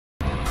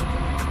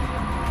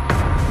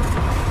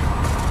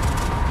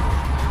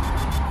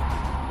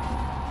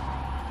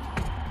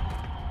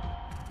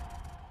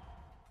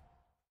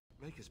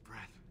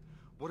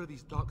What are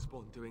these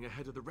Darkspawn doing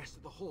ahead of the rest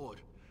of the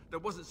Horde? There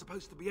wasn't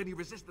supposed to be any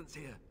resistance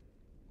here.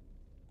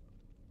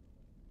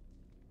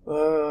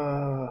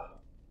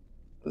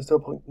 There's no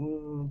point.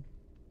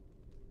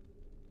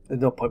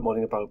 There's no point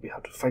moaning about it. We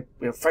have to fight.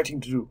 We have fighting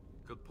to do.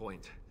 Good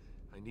point.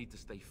 I need to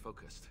stay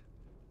focused.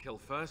 Kill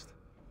first,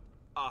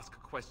 ask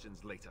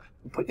questions later.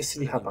 Put your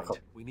silly hat back up.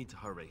 We need to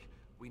hurry.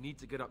 We need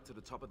to get up to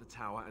the top of the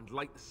tower and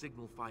light the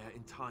signal fire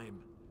in time.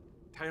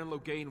 Teyrn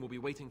Loghain will be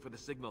waiting for the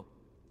signal.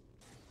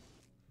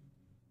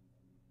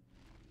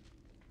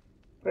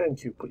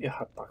 Thank you. Put your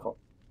hat back on.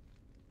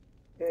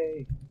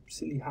 Yay,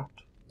 silly hat.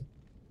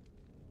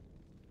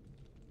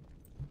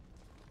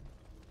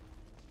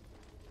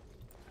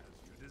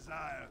 As you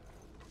desire.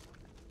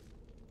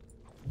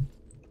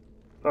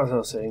 As I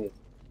was saying, it's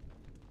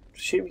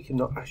a shame we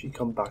cannot actually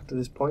come back to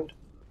this point.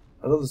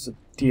 I know there's a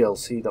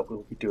DLC that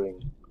we'll be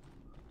doing.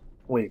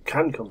 Well, you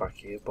can come back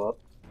here, but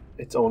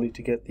it's only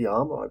to get the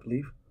armor, I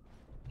believe.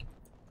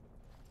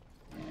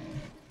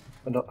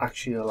 And not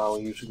actually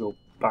allowing you to go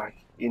back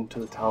into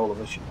the Towel of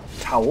a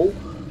Towel?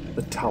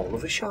 The Towel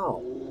of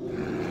Ashal.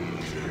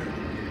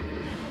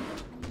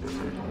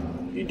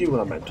 You do what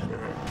I meant.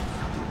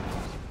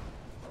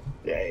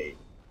 Yay.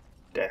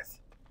 Death.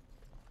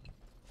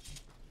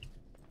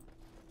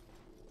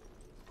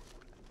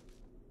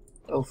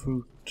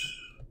 Elfroot.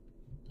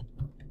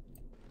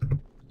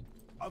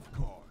 Of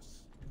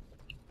course.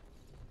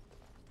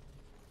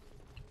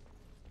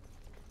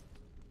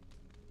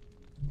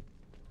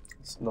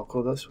 Let's not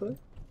go this way.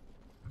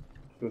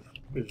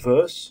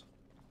 Reverse.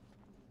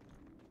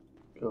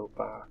 Go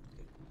back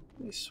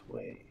this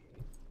way.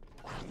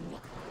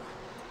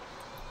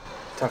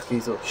 Attack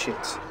these little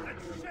shits.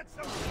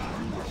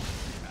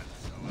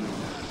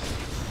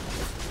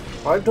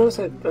 I've noticed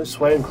I'm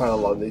swearing quite a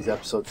lot in these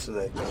episodes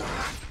today.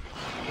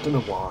 I don't know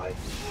why.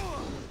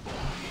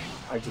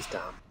 I just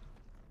am.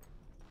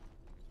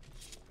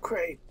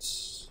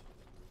 Crates.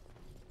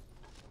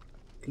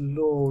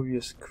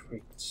 Glorious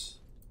crates.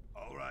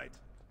 All right.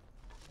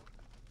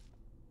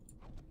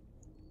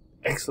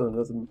 Excellent,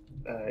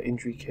 another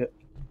injury kit.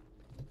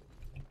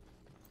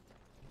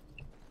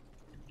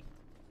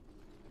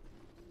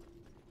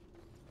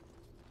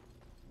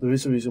 There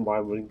is a reason why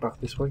I'm running back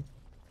this way.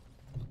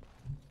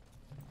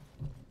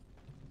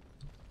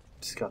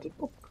 Discarded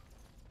book.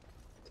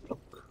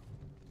 Look.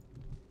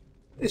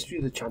 History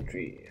of the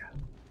Chantry.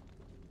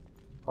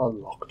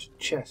 Unlocked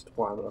chest.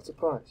 Why am I not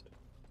surprised?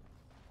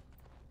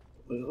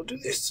 We'll do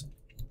this.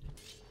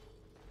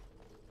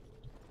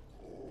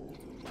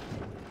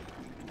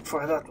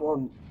 Fire that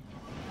one.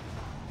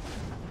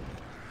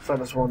 Fire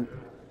this one.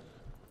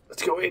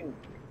 Let's go in.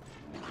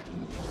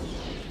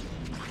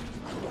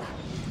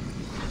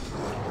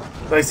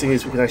 Nice thing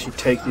is we can actually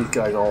take these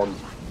guys on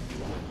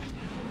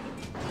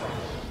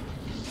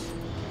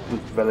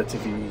with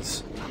relative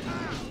ease.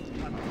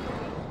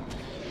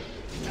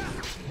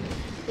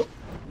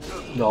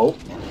 No.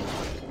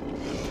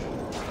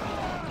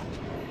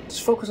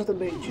 Just focus on the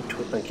mage, you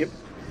twit. Thank you.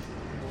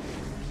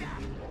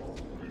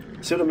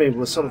 See what I mean?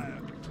 We're sort of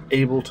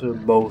able to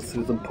mow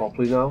through them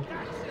properly now.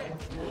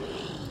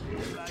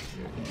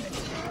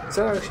 Is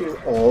that actually an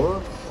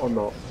aura or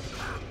not?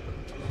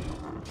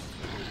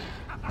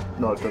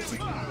 No, it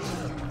doesn't.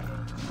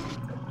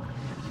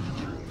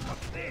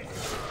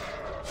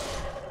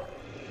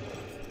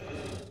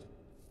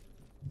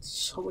 It's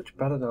so much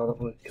better now that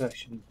we can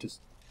actually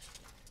just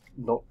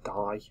not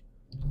die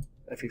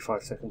every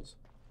 5 seconds.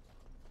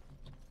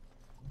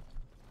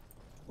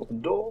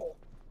 Open door.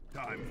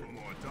 Time for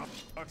more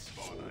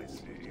Darkspawn, I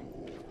see.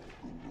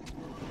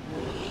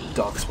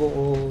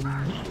 Darkspawn.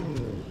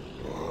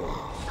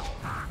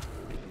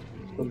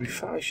 Well, to be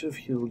fair, I should have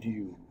healed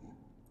you.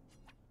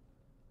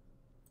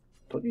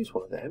 Don't use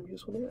one of them,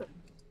 use one of them.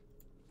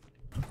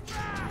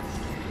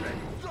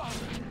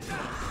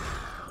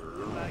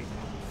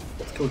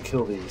 Let's go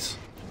kill these.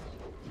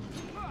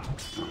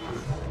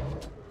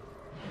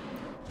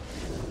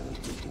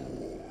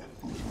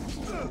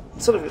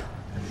 Sort of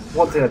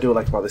one thing I do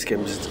like about this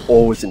game is it's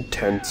always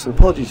intense.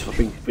 Apologies for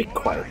being a bit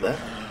quiet there.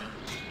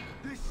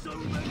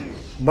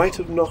 Might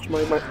have knocked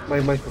my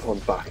microphone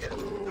back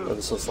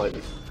ever so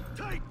slightly.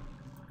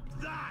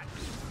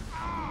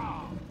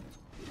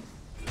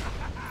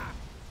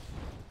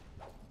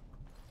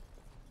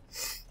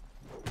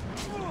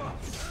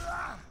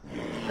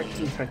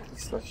 Hacky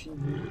slushy.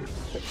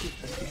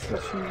 Hacky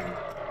slushy.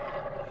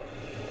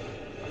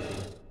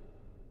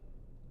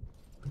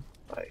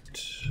 Right.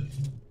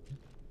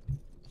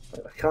 I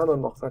can't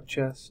unlock that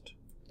chest.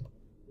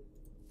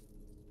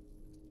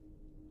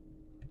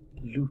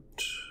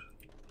 Loot.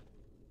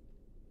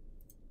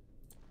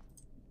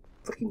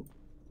 Fucking.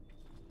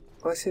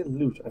 When I say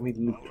loot, I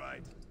mean loot.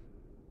 Right.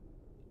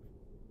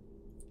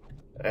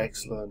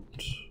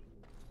 Excellent.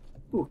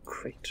 Ooh,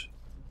 crate.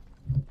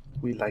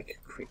 We like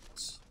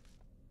crates.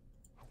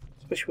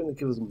 Especially when they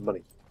give us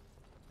money.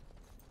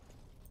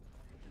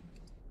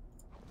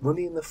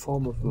 Money in the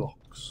form of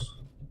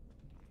locks.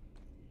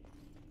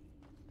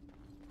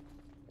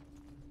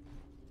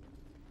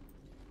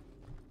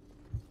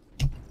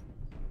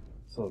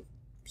 So,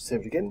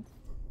 save it again.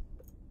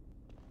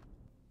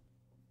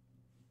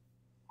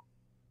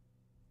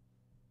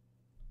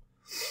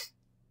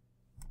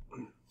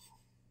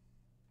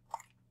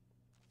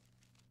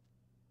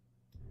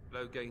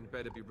 Loghain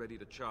better be ready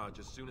to charge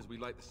as soon as we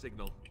light the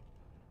signal.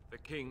 The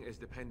king is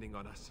depending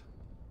on us.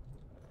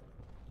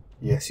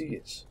 Yes, he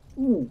is.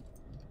 Ooh,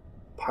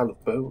 pile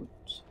of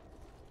bones.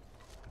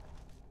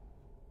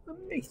 A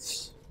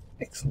mace.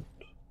 Excellent.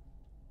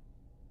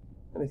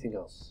 Anything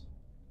else?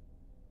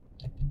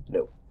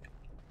 No.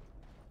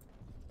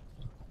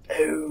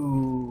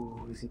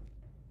 Oh, is it?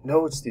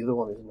 No, it's the other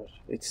one, isn't it?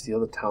 It's the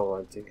other tower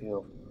I'm thinking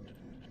of.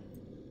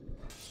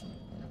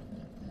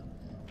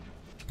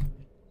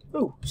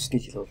 Oh,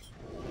 sneaky little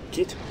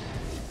kid.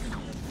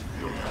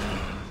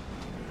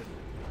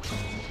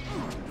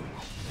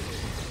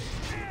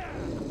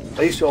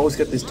 I used to always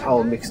get this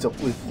tower mixed up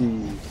with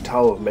the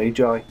Tower of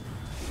Magi.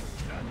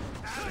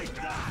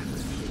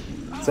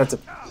 So that's a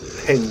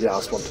pain in the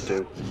ass one to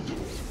do.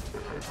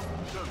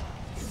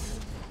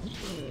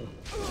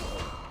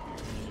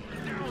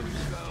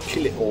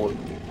 Kill it all.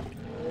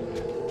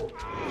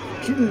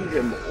 Kill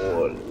them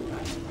all.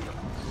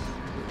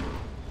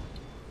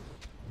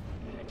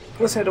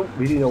 Plus, I don't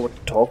really know what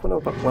to talk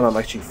about when I'm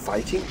actually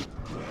fighting.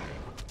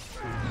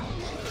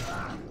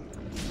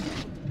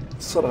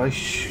 Sort of, I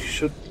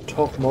should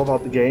talk more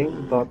about the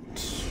game, but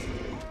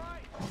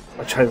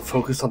I try to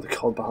focus on the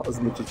combat as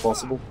much as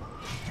possible.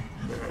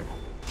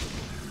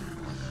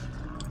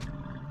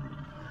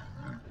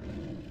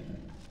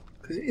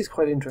 Because it is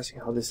quite interesting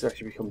how this has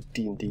actually become a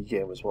D&D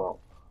game as well.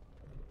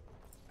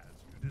 As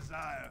you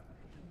desire.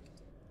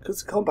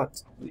 Because the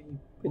combat, the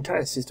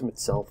entire system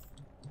itself,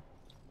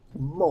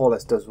 more or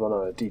less does run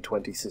on a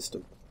D20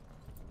 system.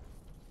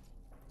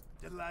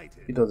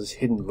 Delighted. You know, there's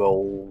hidden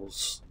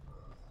rolls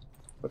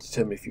that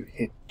determine if you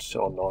hit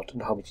or not,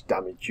 and how much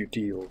damage you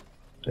deal,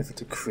 if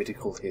it's a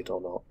critical hit or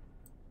not.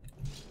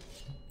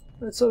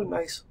 It's so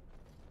nice.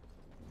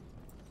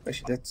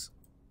 Actually, let's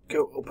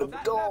go open the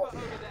door.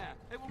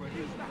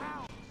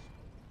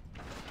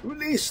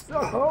 Release the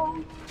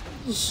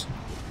hounds!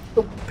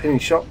 Oh, pinning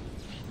shot.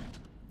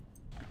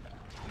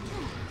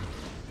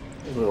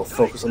 A little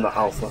focus on the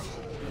alpha.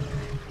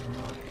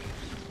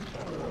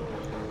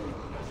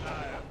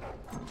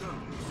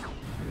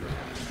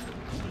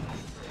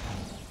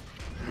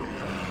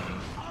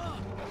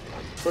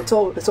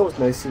 So it's always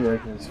nice to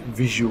like this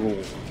visual,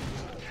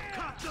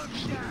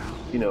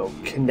 you know,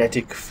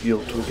 kinetic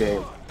feel to a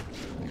game.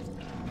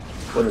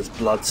 When there's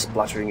blood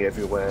splattering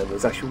everywhere and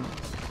there's actual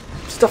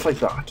stuff like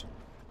that.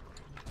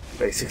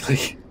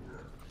 Basically.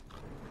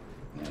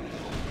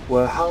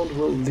 Where a hound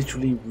will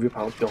literally rip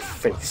out your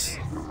face.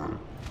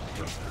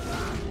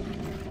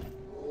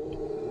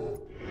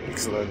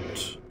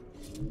 Excellent.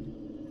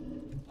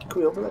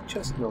 Can we open that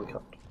chest? No, we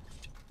can't.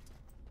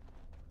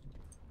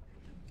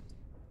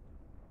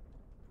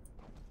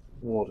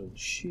 Warden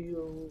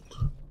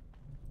shield.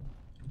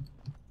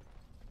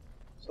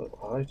 So,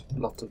 alright,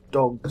 lots of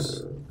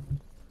dogs.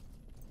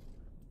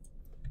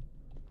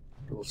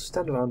 We will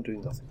stand around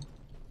doing nothing.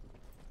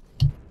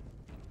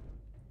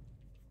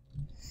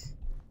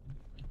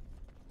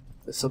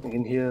 There's something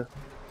in here.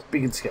 It's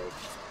big and scary.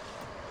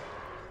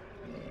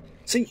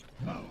 See?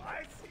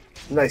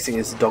 The nice thing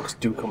is the dogs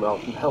do come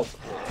out and help.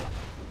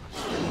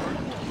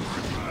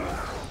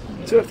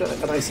 So we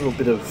have a nice little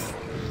bit of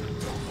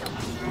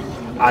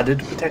added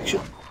protection,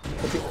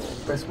 I think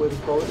the best way to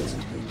call it is.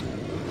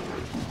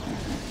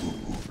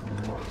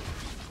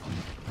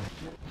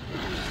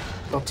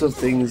 Lots of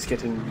things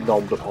getting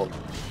nommed upon.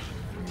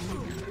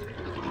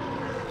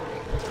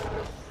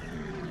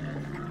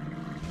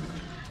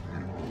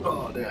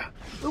 Oh dear.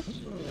 Oop.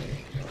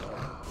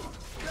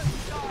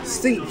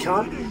 See, you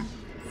can't.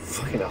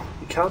 Fucking hell.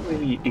 You can't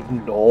really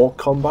ignore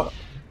combat.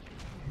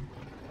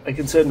 Like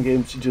in certain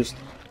games, you just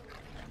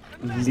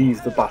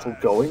leave the battle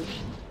going.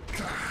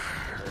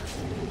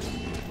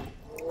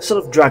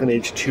 Sort of Dragon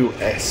Age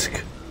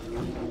 2-esque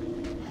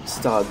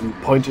style. You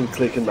point and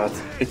click and that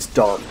it's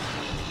done.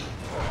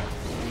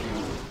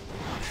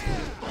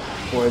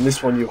 Where in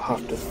this one you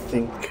have to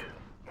think.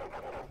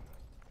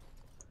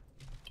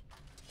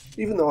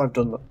 Even though I've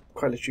done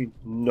quite literally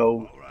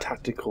no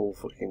tactical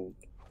fucking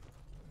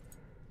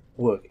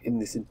work in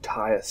this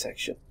entire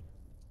section.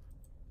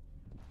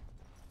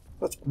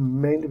 That's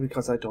mainly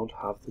because I don't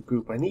have the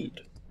group I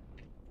need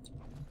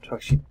to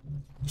actually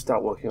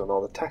start working on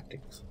all the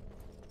tactics.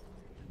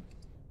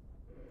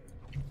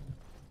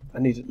 I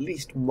need at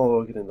least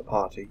Morrigan in the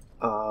party,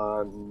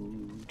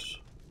 and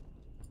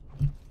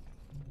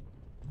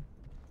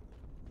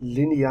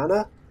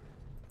Liniana,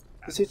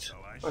 is it?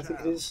 I think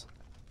it is.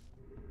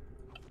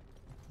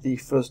 The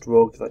first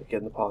rogue that you get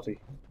in the party.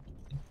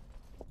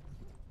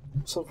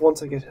 So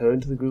once I get her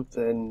into the group,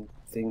 then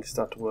things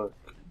start to work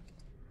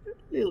a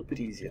little bit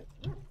easier.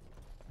 Did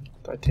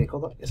I take all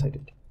that? Yes, I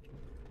did.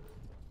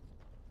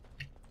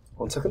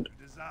 1 second.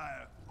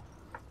 Desire.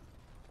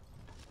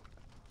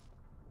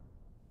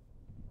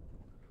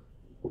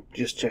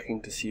 Just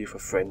checking to see if a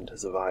friend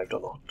has arrived or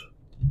not.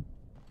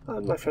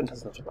 And my friend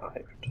has not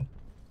arrived.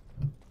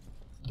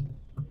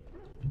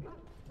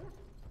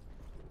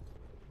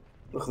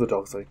 Look at the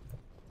dogs like,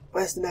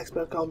 where's the next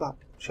bit of combat?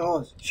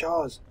 Shaw's,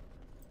 Shaw's.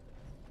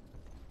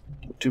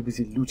 We're too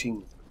busy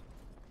looting.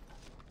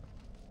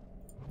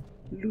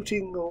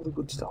 Looting all the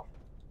good stuff.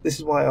 This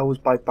is why I always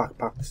buy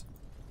backpacks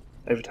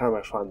every time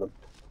I find them.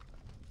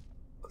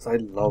 Because I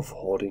love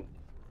hoarding.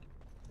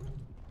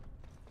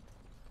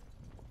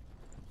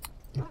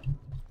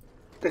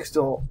 Next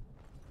door.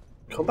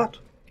 Combat.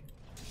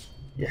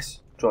 Yes,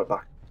 draw it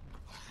back.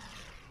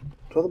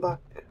 Draw them back.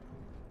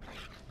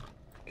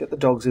 Get the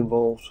dogs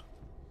involved.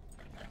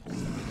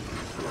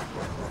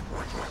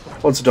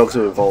 Once the dogs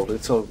are involved,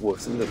 it sort of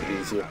works a little bit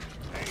easier.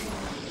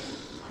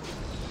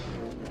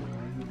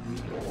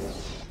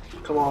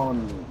 Come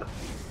on!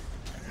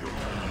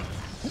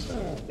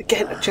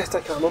 Again, a chest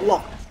I can't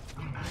unlock!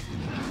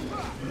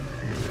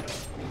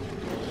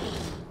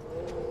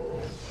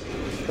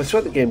 I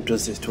swear the game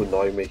does this to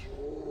annoy me.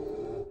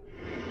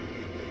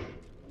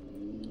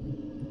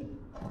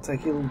 It's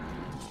like he'll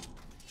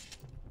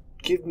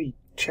give me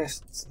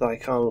chests that I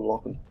can't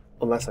unlock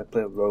unless I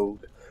play a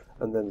rogue,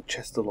 and then the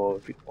chest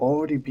will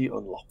already be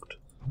unlocked.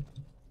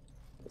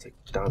 It's like,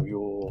 damn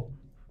you.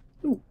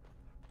 Ooh,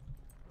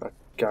 that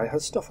guy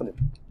has stuff on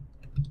him.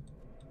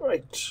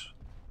 Right.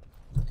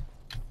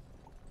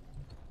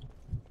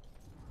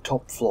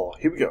 Top floor,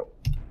 here we go.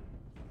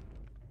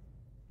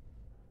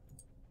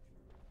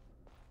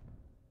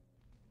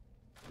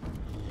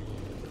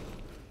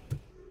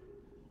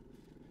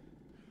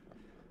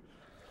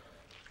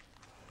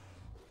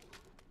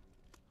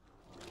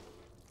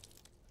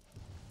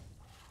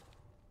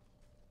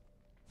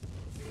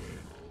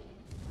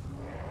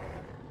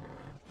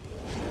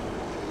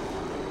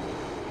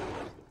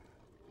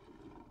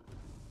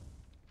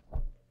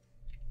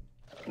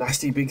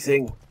 Nasty big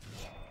thing.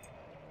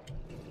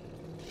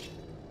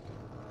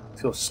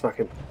 Let's go smack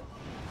him.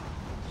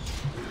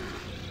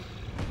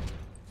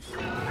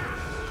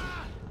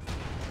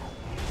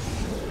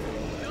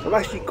 I'm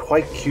actually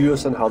quite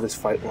curious on how this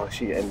fight will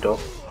actually end up.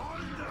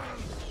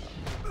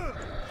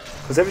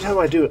 Because every time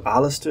I do it,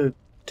 Alistair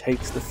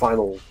takes the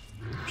final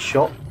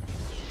shot,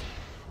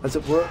 as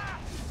it were.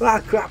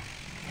 Ah, crap!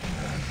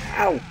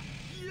 Ow!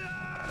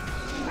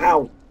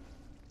 Ow!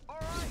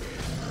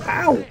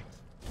 Ow!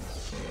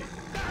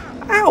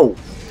 Ow!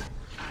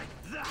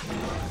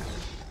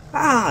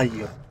 Ah,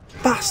 you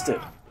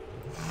bastard!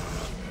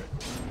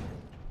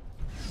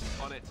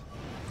 On it.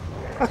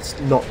 That's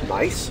not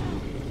nice.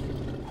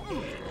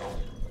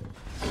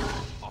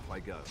 Off I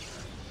go.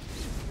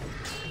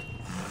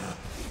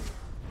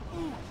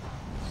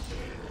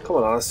 Come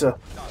on, Alistair.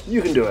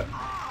 You can do it.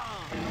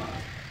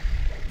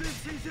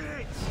 This is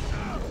it.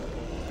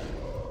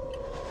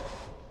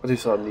 I do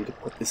sort of need to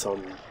put this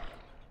on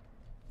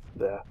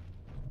there.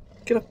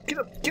 Get up, get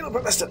up, get up,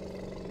 Alistair!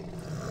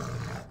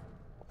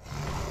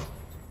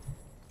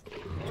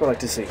 That's what I like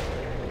to see.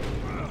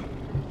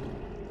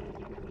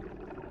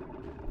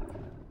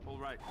 All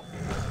right.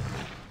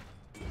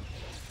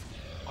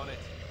 On it.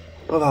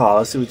 Oh,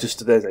 Alistair was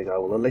just there like, I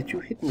will let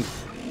you hit me.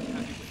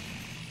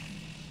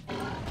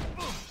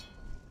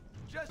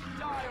 Just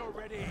die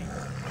already.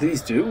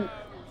 Please do.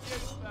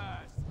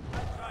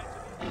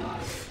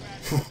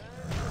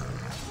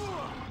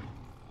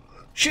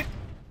 Shit!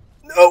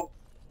 No!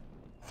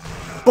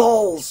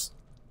 Balls!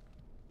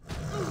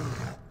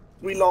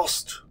 We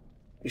lost.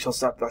 We shall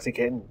start that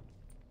again.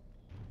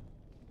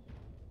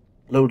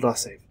 Load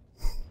last save.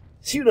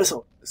 See you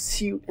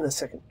in a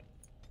second.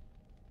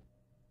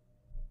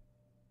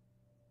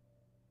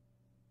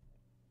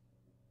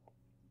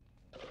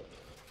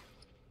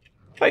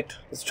 Right,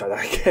 let's try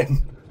that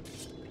again.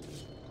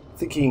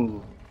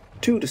 Thinking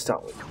 2 to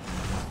start with.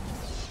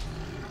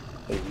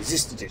 I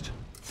resisted it.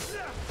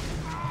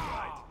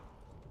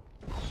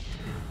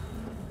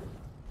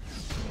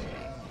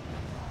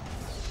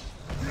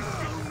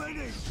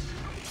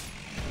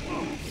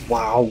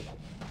 Wow.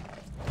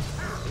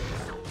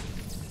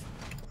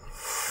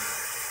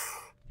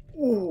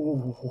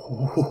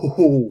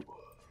 Ooh.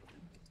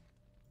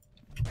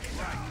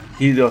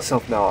 Heal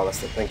yourself now,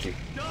 Alistair. Thank you.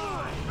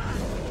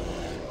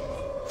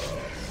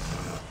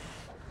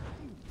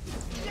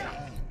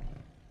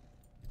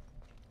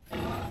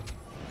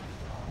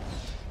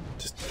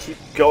 Just keep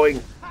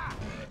going.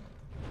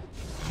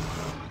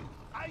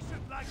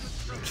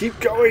 Keep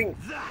going.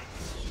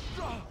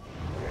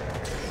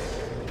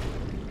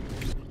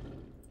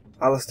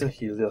 Alistair,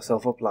 heal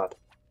yourself up, lad.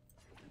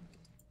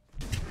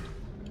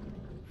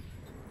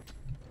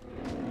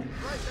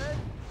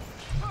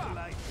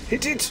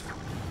 Hit it!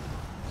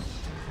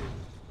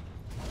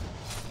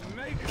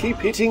 Keep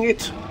hitting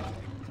it!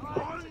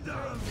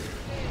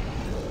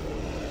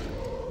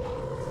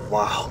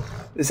 Wow.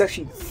 This is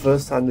actually the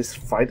first time this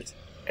fight has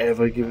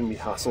ever given me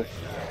hassle.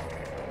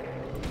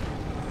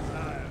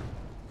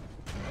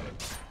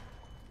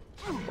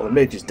 Well, the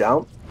mage is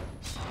down.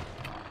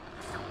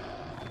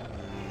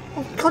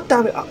 Oh, God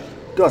damn it!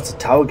 God, it's a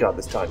tower guard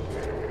this time.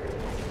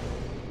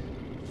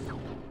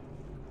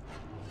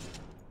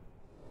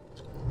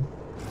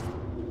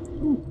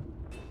 Ooh.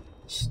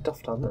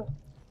 Stuff down there.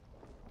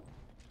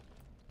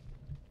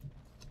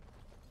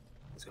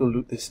 Let's go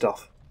loot this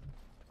stuff.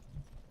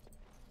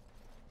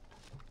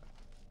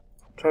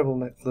 Tribal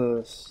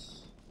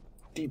necklace.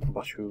 Deep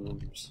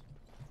mushrooms.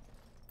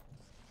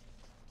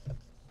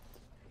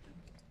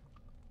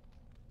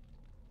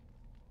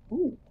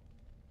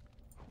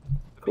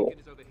 Cool.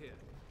 beacon is over here.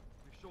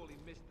 We've surely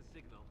missed the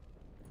signal.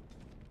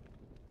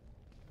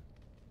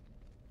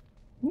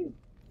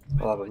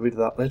 I'll have a read of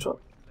that later on.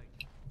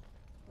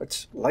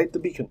 Let's light the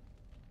beacon.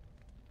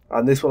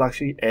 And this will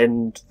actually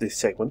end this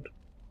segment.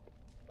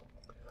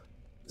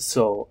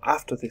 So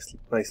after this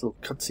nice little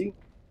cutscene,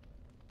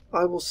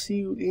 I will see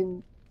you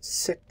in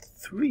set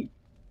 3.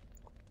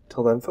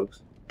 Till then,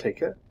 folks, take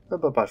care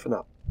and bye-bye for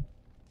now.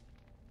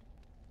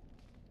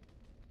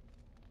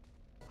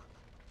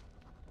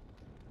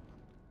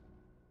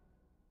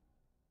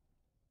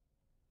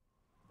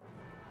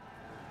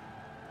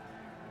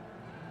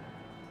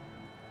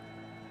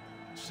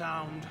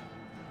 Sound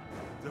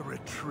the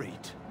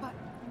retreat. But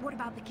what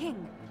about the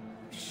king?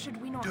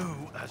 Should we not...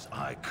 Do as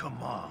I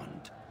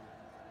command.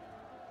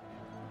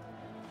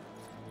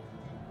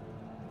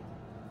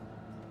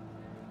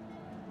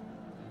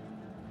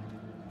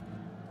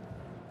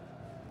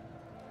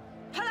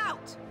 Pull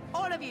out!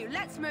 All of you,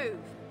 let's move!